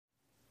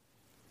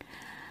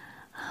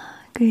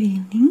good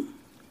evening.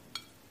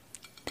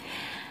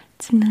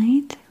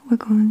 Tonight we're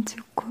going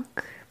to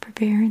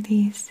prepare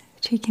these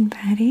chicken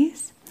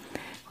patties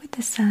with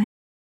the side.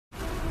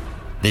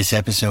 This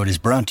episode is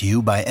brought to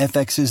you by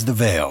FX's The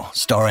Veil,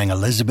 starring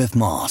Elizabeth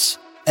Moss.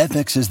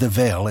 FX's The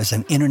Veil is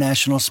an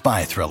international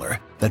spy thriller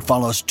that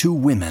follows two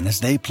women as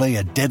they play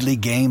a deadly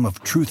game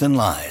of truth and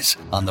lies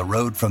on the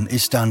road from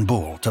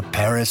Istanbul to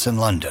Paris and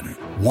London.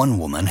 One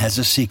woman has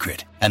a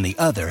secret, and the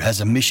other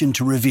has a mission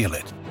to reveal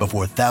it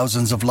before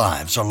thousands of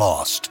lives are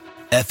lost.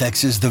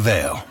 FX's The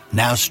Veil,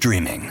 now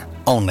streaming,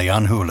 only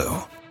on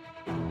Hulu.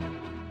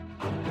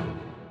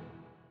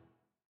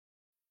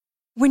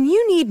 When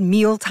you need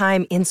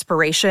mealtime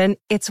inspiration,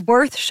 it's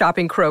worth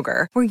shopping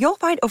Kroger, where you'll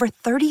find over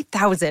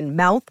 30,000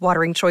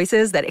 mouth-watering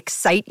choices that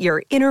excite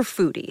your inner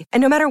foodie.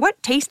 And no matter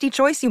what tasty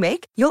choice you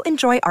make, you'll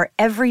enjoy our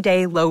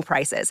everyday low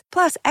prices,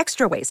 plus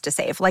extra ways to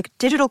save, like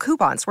digital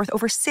coupons worth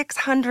over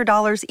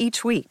 $600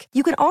 each week.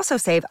 You can also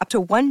save up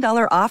to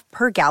 $1 off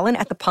per gallon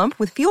at the pump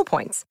with fuel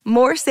points.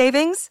 More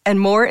savings and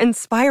more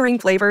inspiring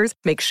flavors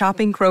make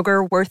shopping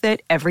Kroger worth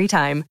it every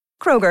time.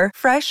 Kroger,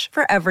 fresh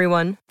for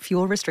everyone.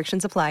 Fuel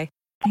restrictions apply.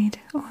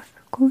 Of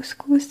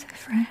couscous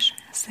fresh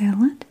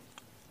salad.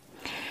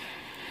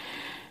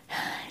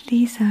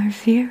 These are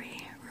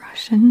very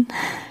Russian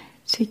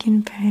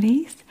chicken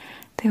patties.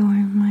 They were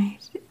in my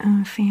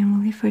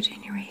family for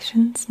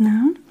generations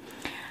now.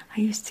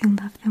 I used to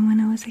love them when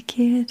I was a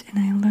kid, and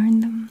I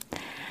learned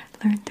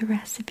the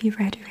recipe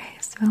right away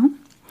as well.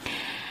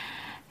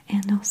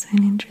 And also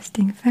an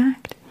interesting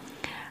fact,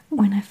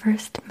 when I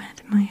first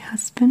met my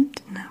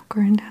husband, now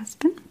current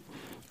husband,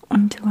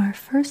 onto our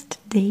first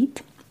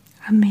date,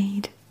 I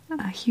made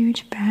a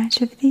huge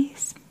batch of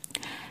these,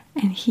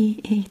 and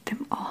he ate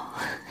them all.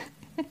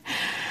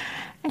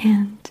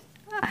 And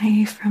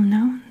I, from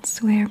now on,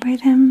 swear by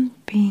them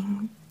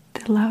being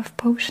the love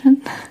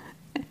potion.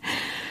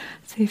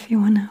 So if you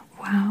want to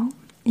wow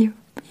your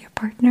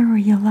partner or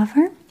your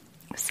lover,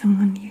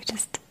 someone you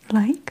just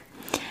like,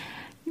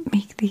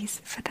 make these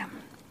for them.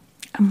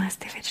 Unless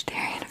they're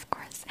vegetarian, of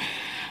course.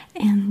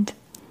 And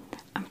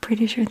I'm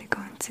pretty sure they're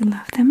going to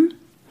love them.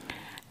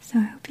 So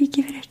I hope you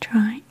give it a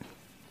try.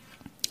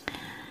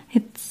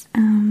 It's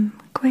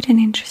quite an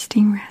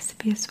interesting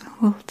recipe as well.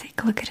 We'll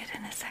take a look at it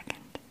in a second.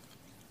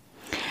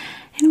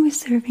 And we're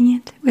serving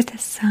it with a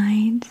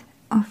side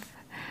of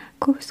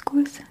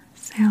couscous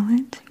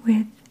salad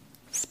with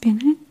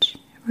spinach,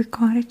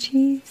 ricotta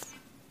cheese,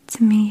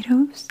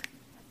 tomatoes,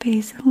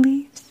 basil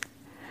leaves,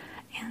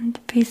 and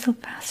basil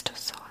pesto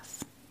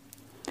sauce.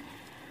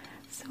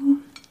 So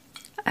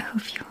I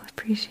hope you'll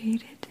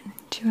appreciate it and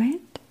enjoy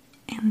it.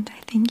 And I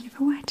thank you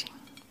for watching.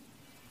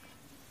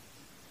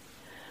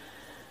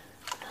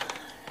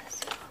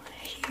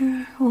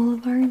 Here are all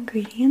of our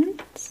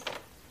ingredients.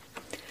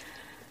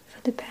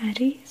 For the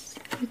patties,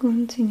 we're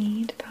going to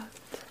need about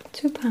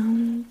 2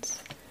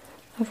 pounds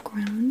of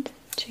ground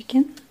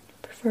chicken,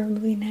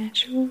 preferably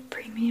natural,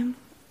 premium.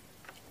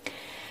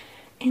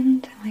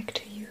 And I like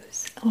to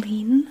use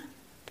lean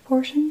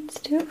portions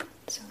too,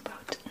 so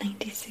about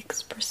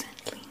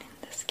 96% lean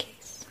in this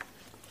case.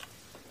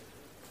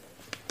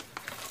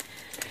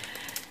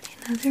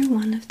 Another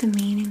one of the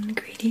main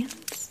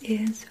ingredients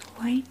is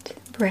white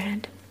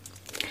bread.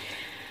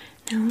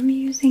 Now I'm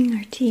using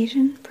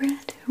artisan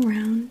bread,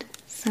 round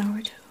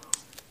sourdough.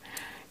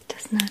 It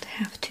does not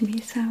have to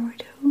be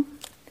sourdough.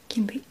 It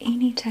can be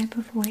any type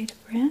of white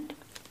bread.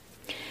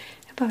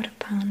 About a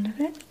pound of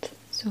it.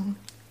 So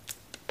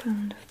a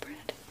pound of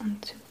bread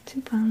onto 2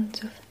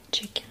 pounds of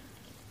chicken.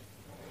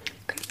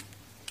 Okay.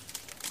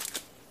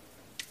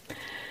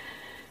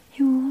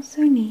 You will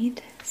also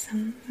need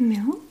some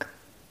milk.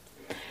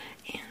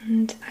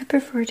 And I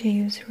prefer to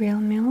use real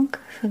milk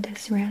for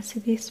this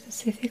recipe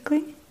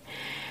specifically.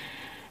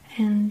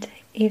 And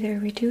either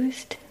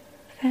reduced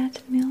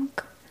fat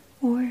milk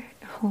or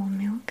whole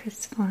milk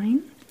is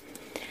fine.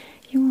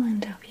 You will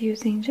end up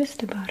using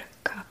just about a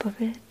cup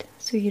of it,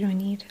 so you don't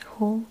need a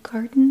whole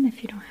carton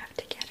if you don't have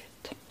to get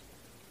it.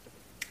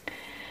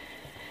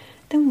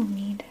 Then we'll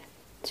need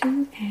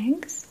 2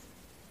 eggs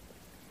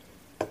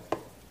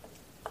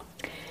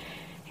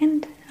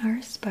and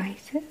our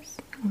spices.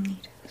 We'll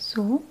need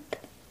salt,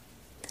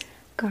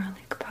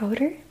 garlic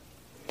powder,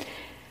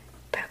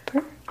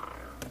 pepper,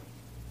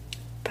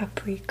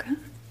 paprika,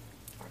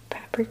 or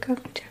paprika,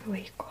 whichever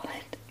way you call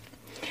it,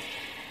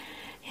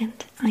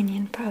 and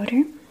onion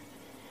powder.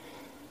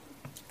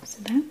 So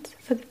that's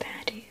for the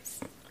patties.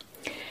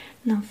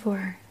 Now for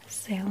our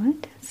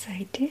salad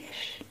side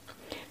dish,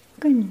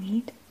 we're going to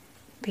need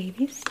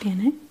baby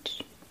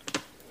spinach,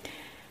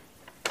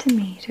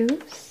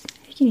 tomatoes.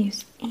 You can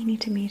use any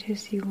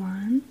tomatoes you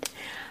want.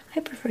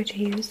 I prefer to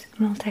use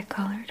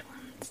multicolored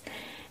ones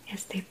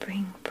as they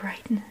bring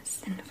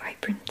brightness and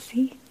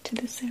vibrancy to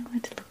the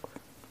salad to look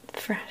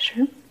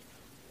fresher.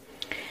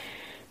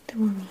 Then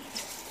we'll need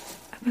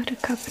about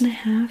 1.5 cups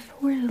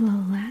or a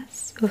little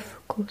less of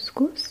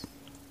couscous,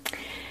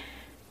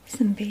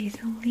 some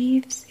basil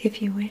leaves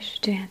if you wish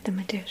to add them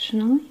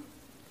additionally,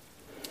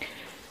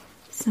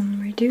 some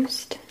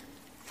reduced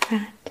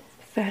fat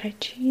feta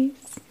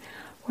cheese,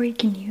 Or you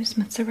can use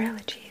mozzarella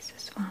cheese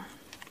as well,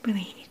 but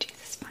any cheese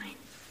is fine.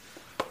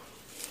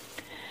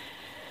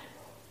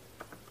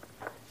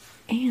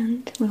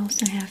 And we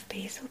also have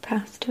basil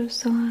pesto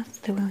sauce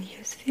that we'll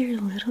use very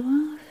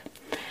little of.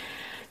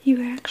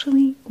 You are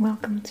actually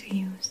welcome to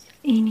use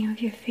any of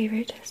your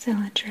favorite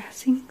salad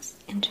dressings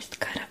and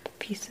just cut up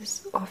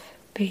pieces of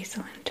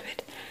basil into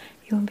it.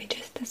 It will be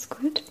just as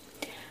good.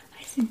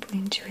 I simply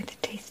enjoy the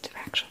taste of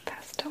actual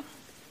pesto.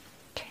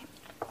 Okay,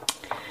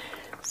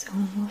 so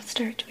we'll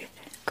start with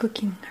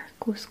cooking our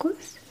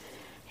couscous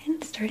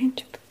and starting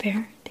to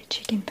prepare the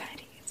chicken patties.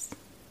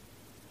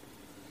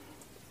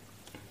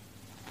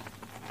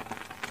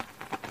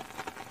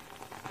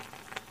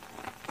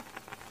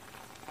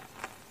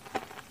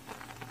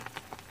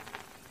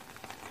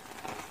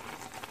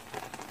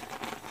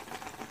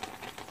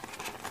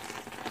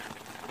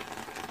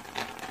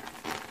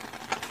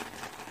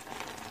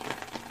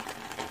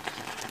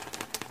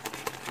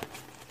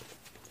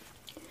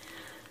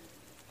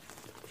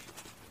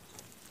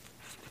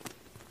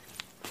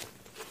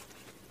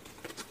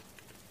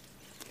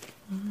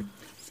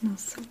 It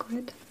smells so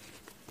good.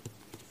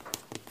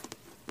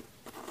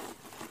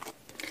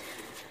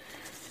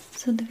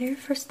 So the very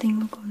first thing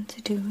we're going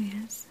to do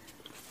is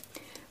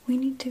we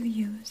need to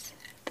use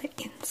the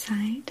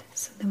inside,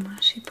 so the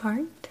mushy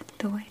part,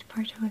 the white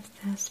part of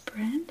the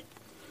spread.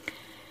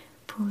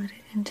 Put it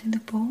into the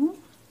bowl.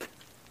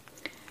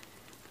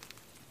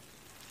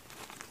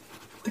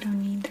 We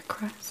don't need the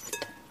crust.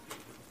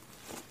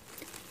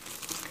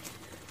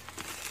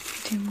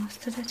 I do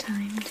most of the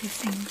time do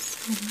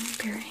things with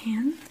my bare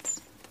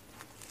hands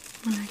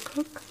when I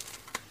cook.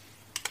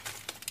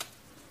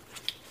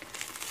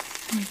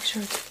 Make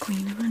sure to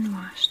clean them and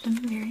wash them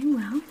very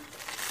well.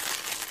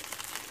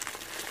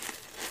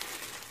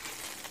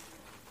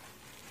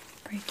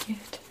 Break it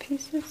into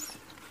pieces.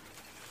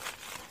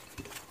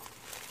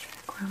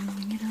 Try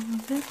crumbling it a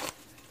little bit.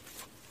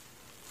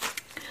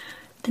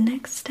 The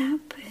next step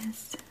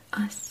is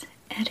us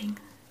adding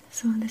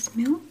some of this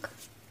milk.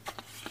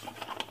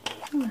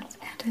 Let's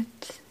add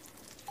it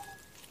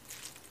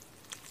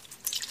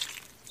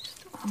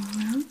just all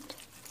around.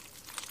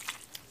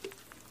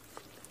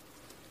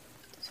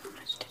 So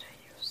much did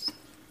I use?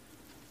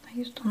 I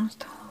used almost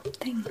the whole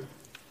thing.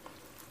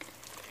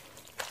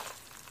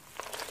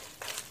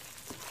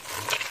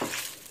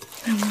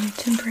 I want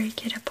to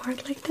break it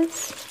apart like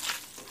this.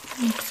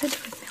 Mix it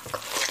with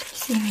milk.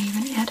 See, I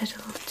even added a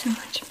little too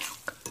much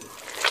milk.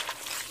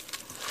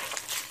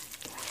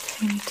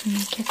 We need to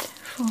make it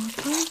fall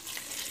apart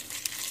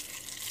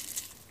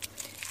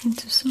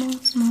into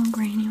small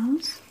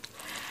granules,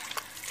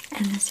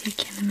 and as you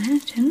can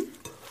imagine,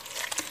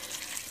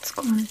 it's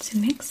going to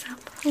mix up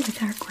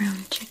with our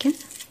ground chicken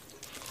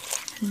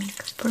and make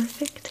a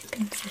perfect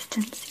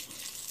consistency.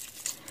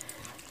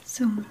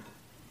 So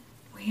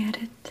we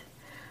added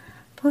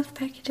both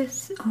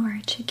packages of our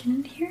chicken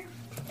in here,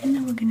 and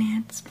now we're gonna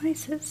add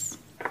spices.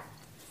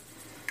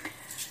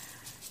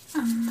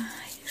 I'm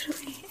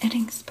usually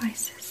adding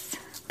spices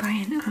by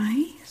an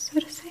eye, so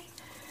to say.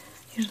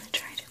 Usually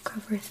try to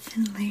cover a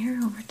thin layer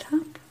over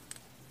top.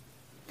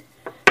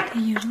 That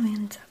usually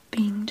ends up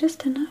being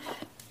just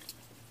enough.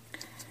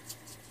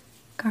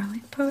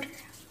 Garlic powder.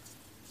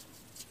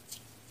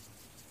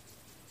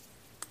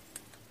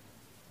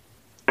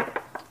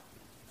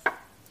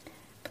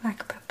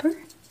 Black pepper.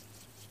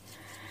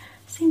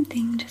 Same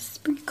thing, just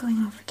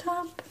sprinkling over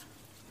top.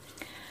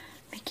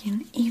 Making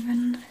an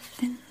even,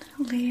 thin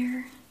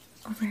layer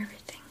over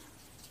everything.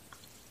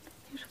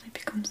 Usually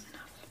becomes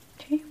enough.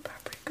 Okay,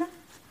 paprika.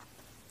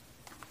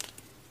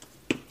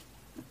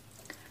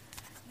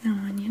 Now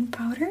onion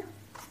powder.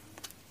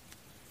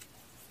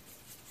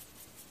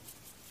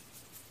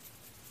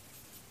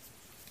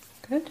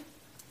 Good.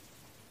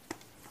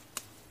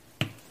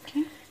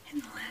 Okay,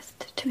 and the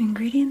last two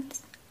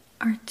ingredients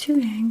are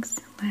 2 eggs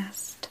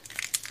last.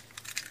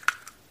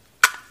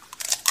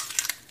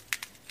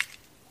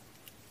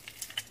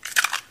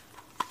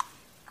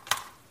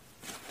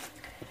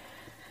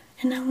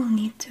 And now we'll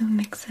need to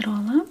mix it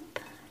all up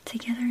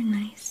together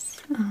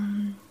nice,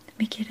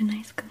 make it a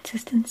nice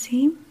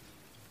consistency.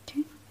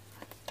 Okay,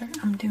 let's start.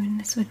 I'm doing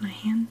this with my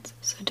hands,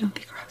 so don't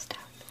be grossed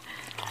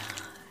out.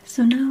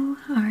 So now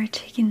our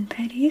chicken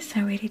patties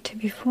are ready to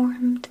be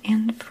formed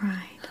and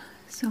fried.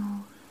 So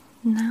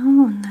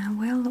now on a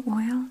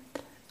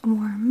well-oiled,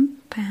 warm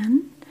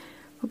pan,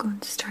 we're going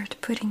to start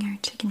putting our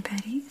chicken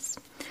patties.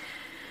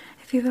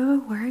 If you've ever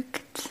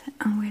worked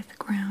with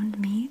ground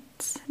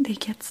meats, they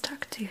get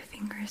stuck to your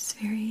fingers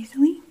very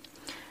easily.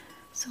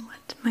 So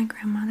what my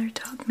grandmother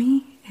taught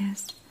me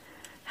is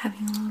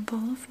having a little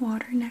bowl of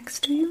water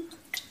next to you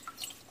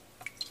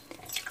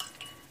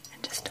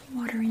and just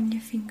watering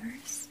your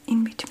fingers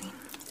in between.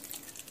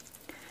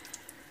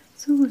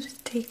 So we'll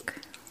just take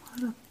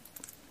little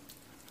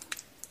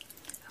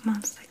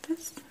amounts like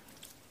this.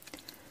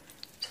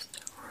 Just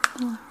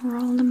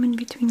roll them in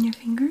between your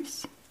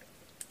fingers.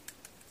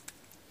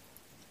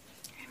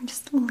 And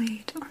just lay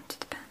it onto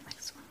the pan like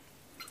so.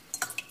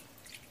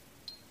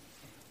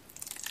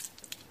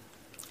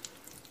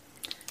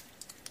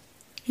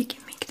 You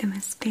can make them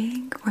as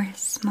big or as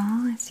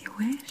small as you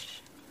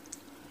wish.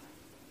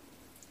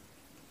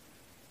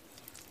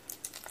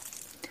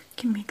 You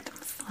can make them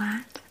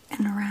flat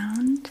and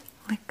round,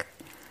 like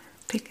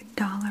big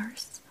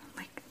dollars,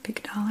 like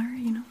big dollar,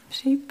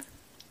 shape.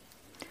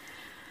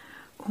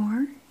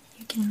 Or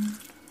you can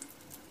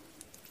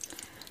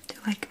do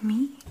like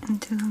me and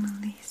do them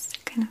in these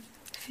kind of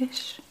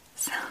fish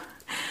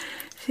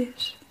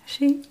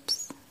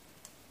shapes.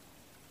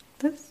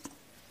 This.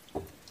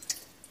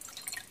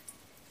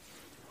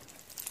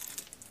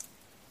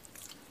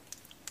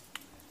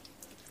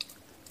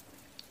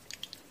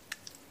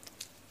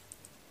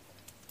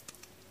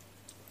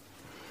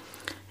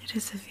 It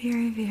is a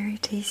very, very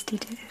tasty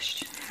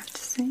dish, I have to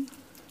say.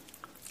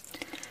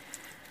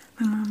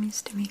 My mom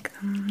used to make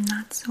them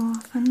not so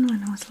often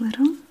when I was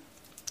little.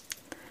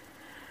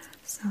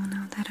 So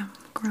now that I'm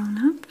grown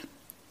up,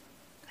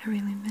 I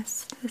really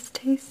miss this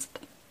taste.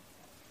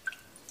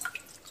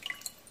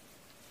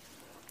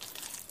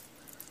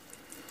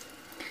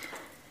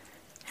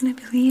 And I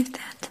believe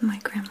that my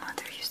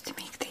grandmother used to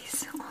make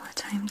these all the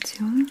time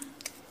too.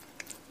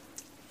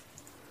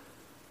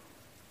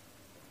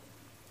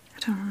 I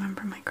don't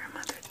remember my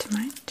grandmother too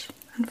much,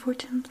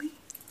 unfortunately.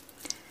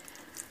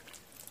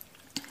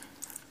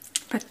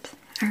 But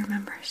I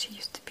remember she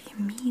used to be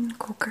a mean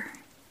cooker.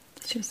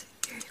 She was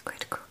a very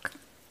good cook.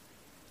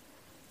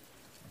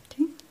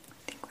 Okay,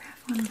 I think we have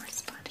one more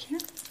spot here.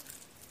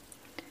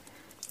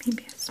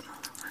 Maybe a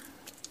smaller one.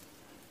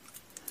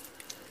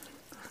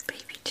 Little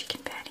baby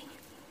chicken patty.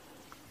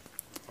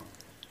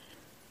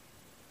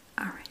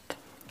 Alright,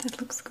 that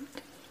looks good.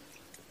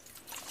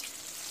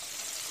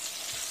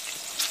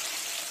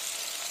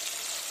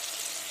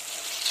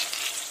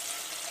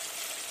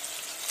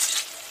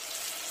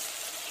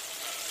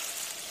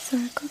 So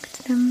I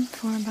cooked them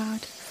for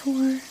about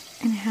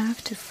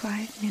 4.5 to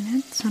 5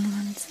 minutes on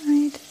one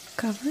side,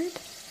 covered.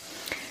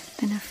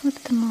 Then I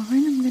flipped them over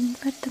and I'm going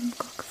to let them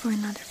cook for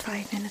another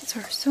 5 minutes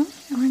or so,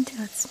 or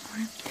until it's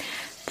more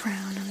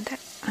brown on the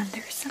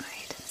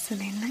underside, so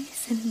they're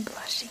nice and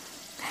blushy.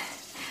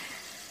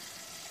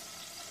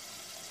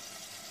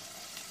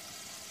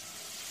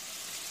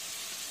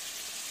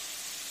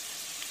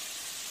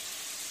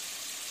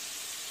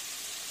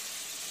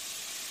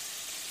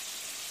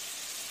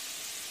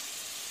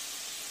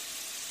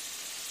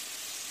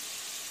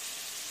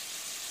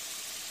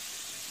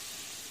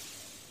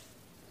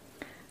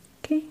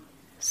 Okay,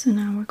 so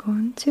now we're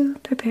going to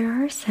prepare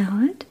our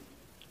salad,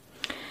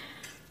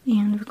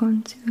 and we're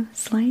going to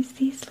slice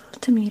these little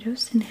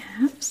tomatoes in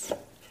halves,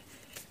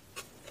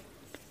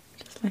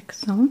 just like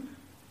so.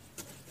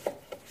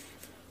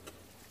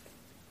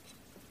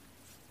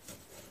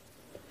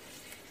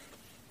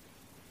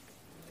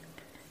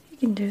 You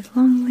can do it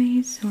long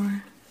ways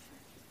or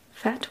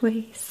fat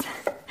ways,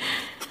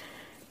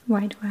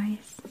 wide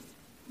ways,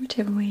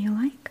 whichever way you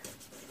like.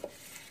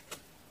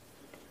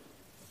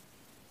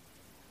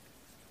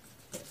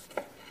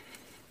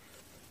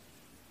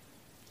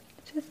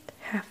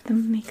 Have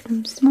them, make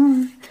them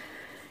smaller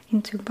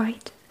into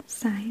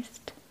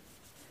bite-sized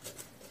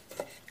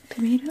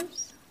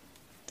tomatoes,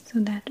 so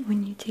that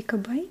when you take a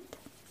bite,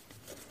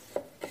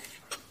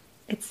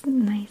 it's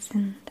nice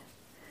and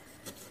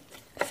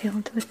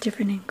filled with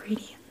different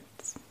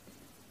ingredients.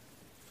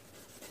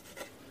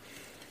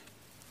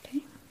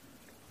 Okay.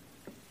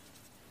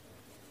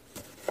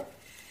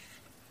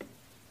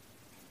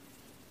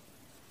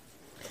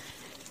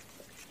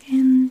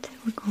 And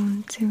we're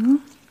going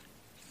to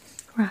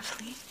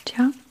roughly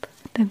chop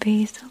the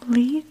basil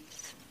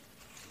leaves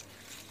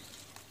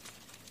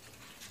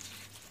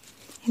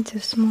into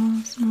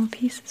small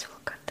pieces. We'll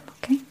cut them,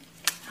 okay?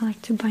 I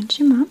like to bunch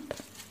them up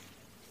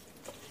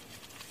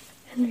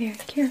and very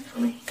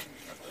carefully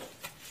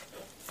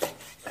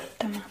cut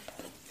them up.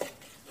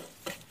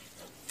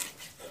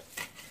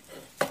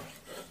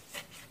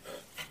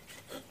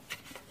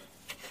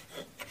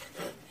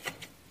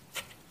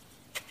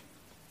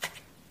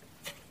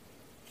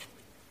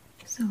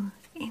 So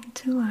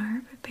into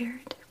our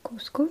prepared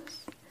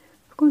couscous,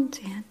 we're going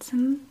to add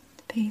some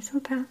basil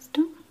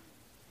pesto.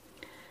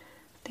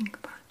 Think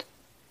about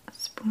a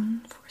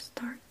spoon for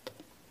start,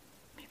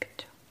 maybe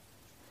 2.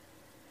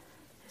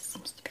 This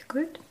seems to be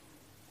good.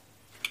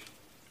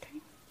 Okay.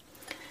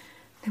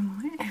 Then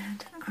we'll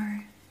add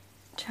our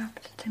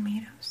chopped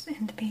tomatoes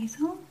and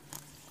basil.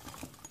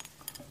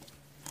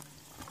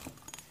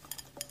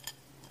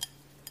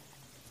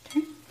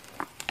 Okay.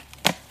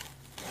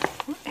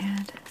 We'll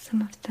add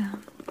some of the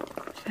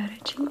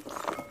feta cheese.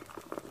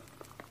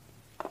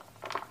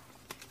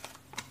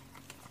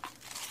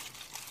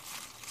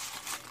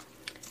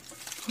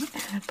 We'll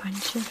add a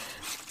bunch of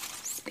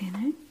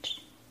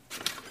spinach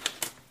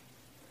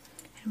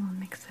and we'll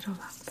mix it all up.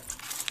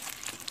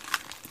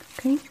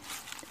 Okay,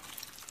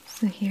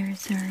 so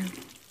here's our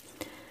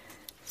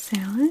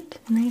salad,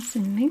 nice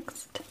and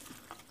mixed.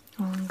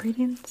 All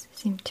ingredients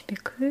seem to be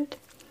good.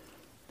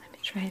 Let me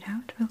try it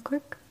out real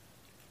quick.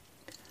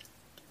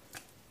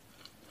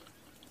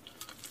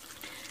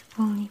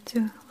 We'll need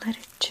to let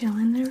it chill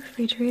in the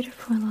refrigerator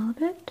for a little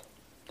bit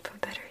for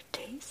better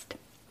taste.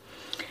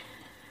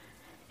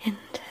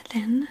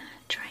 then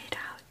try it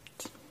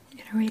out.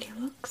 It already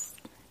looks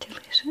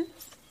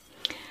delicious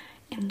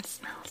and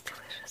smells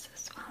delicious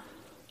as well.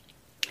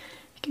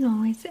 You can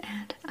always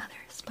add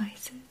other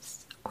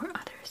spices or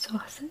other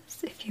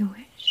sauces if you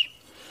wish,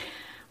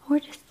 or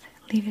just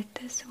leave it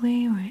this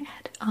way, or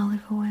add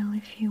olive oil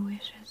if you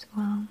wish as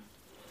well.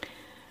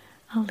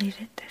 I'll leave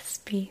it this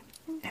be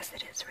as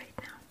it is right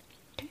now.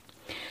 Okay.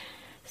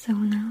 So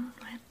now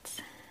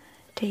let's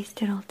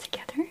taste it all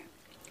together.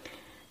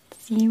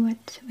 See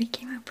what we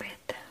came up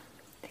with.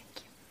 Thank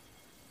you.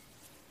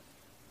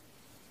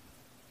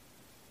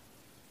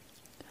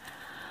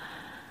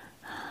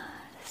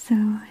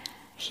 So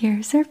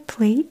here's our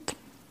plate,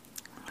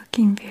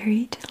 looking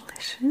very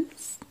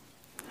delicious.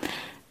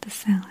 The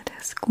salad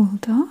has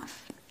cooled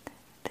off.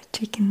 The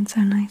chickens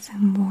are nice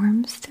and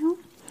warm still.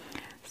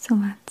 So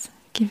let's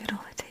give it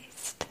all a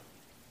taste.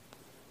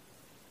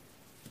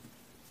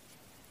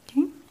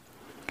 Okay,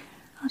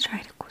 I'll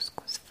try the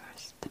couscous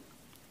first.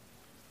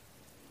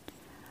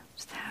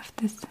 Just have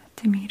this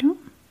tomato,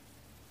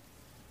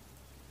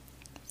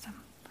 some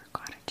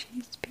ricotta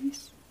cheese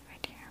piece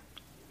right here.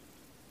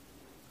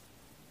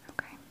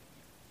 Okay,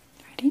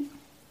 ready?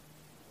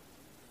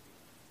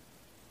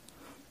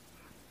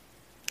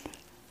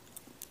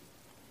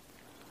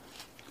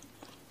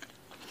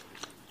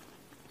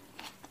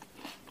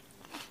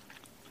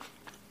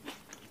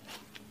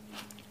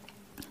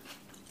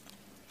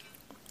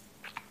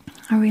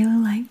 I really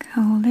like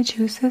how all the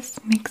juices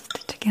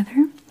mixed together.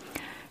 You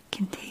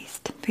can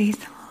taste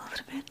basil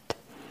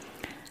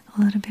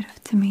a little bit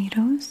of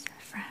tomatoes,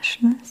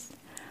 freshness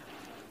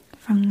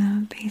from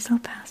the basil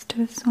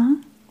pesto as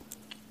well.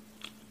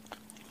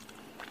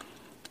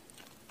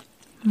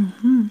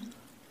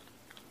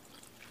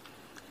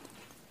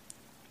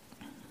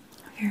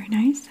 Very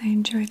nice. I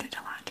enjoyed it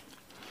a lot.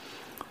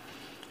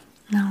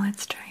 Now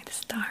let's try the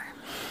star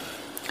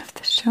of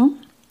the show,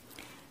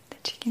 the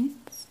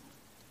chickens.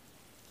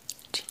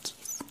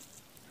 Chickies.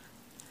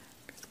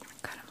 Just gonna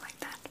cut them like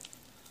that.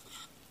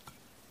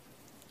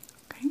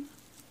 Okay.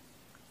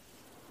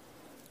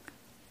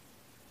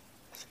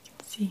 So you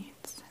can see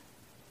it's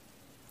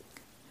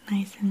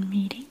nice and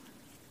meaty.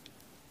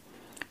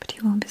 But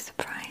you won't be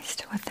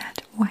surprised what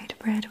that white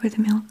bread with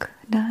milk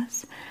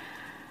does.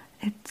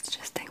 It's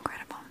just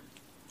incredible.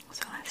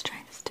 So let's try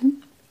this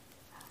too.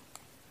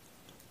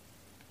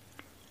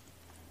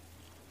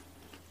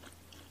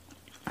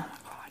 Oh my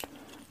god.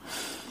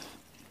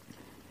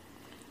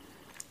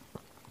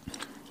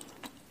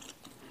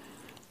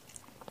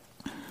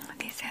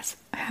 These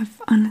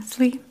have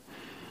honestly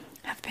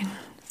been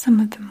some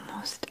of the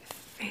most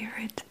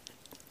favorite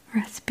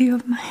recipe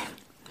of mine.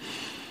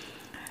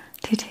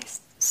 They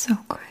taste so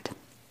good.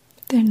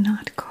 They're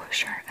not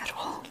kosher at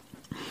all,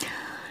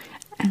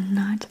 and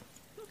not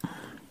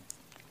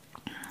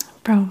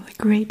probably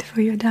great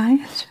for your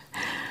diet,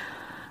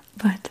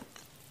 but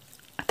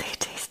they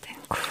taste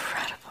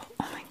incredible.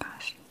 Oh my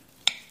gosh.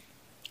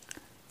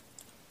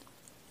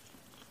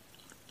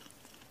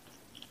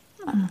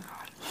 Oh my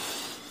god.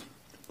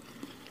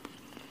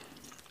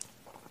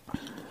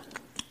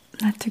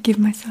 Not to give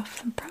myself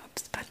some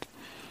props, but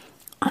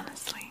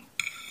honestly,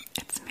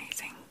 it's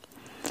amazing.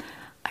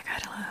 I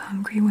got a little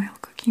hungry while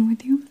cooking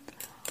with you,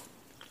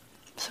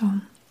 so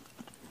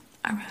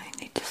I really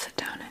need to sit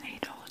down and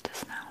eat all of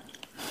this now.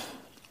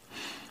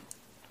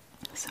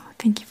 So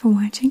thank you for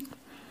watching.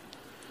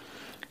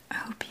 I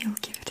hope you'll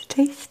give it a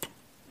taste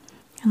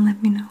and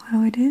let me know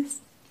how it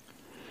is.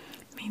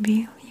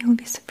 Maybe you'll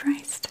be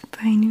surprised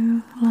by a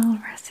new little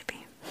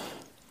recipe.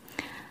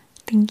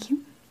 Thank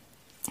you.